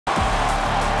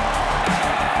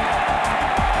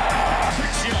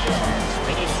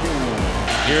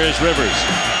Here is Rivers.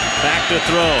 Back to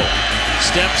throw.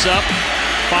 Steps up.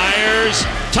 Fires.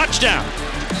 Touchdown.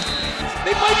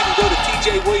 They might even go to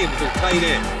T.J. Williams, their tight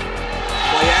end.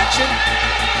 Play action.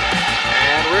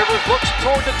 And Rivers looks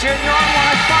toward the 10-yard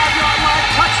line, 5-yard line.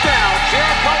 Touchdown.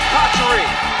 Jericho Cotchery.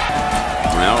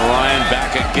 Now Ryan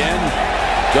back again.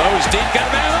 Goes deep.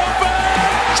 Got a man open.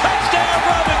 Touchdown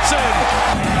Robinson.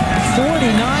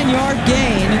 49-yard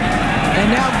gain.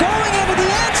 And now going into the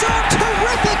end zone.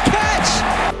 Terrific catch.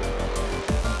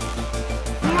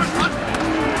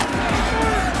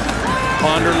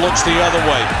 Ponder looks the other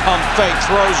way. Pump fake.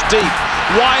 Throws deep.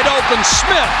 Wide open.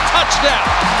 Smith. Touchdown.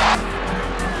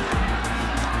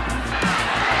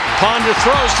 Ponder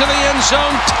throws to the end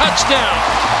zone. Touchdown.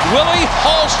 Willie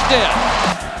Halstead.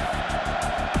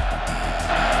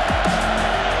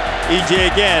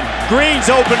 EJ again. Green's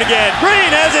open again.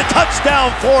 Green has a touchdown,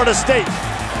 Florida State.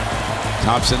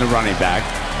 Thompson, the running back.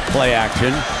 Play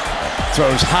action.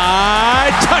 Throws high.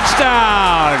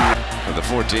 Touchdown! For the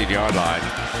 14-yard line.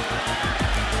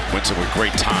 Winston with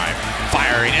great time.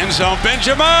 Firing end zone.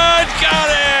 Benjamin got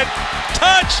it!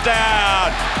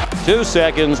 Touchdown! 2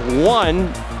 seconds.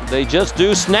 1. They just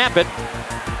do snap it.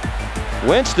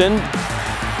 Winston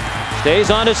stays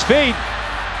on his feet.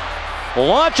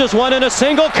 Launches one in a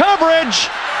single coverage.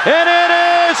 And it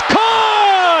is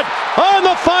caught on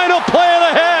the final play of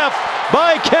the half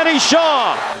by Kenny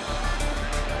Shaw.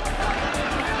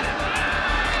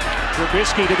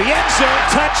 Trubisky to the end zone.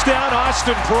 Touchdown,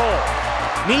 Austin Prohl.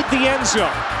 Need the end zone.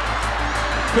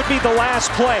 Could be the last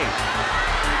play.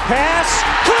 Pass.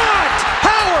 Caught!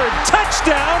 Howard.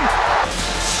 Touchdown.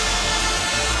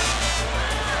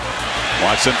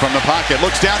 Watson from the pocket,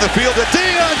 looks down the field to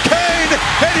Deon Cain,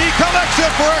 and he collects it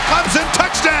for a Clemson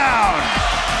touchdown!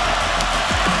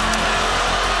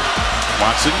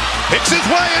 Watson picks his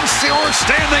way and Sears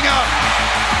standing up.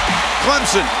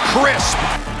 Clemson, crisp.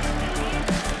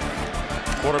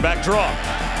 Quarterback draw.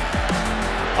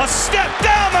 A step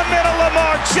down the middle,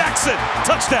 Lamar Jackson.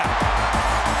 Touchdown.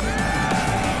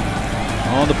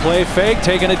 On the play fake,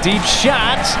 taking a deep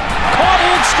shot. Caught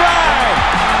in stride.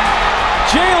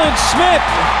 Jalen Smith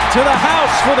to the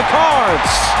house for the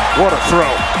Cards. What a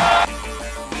throw.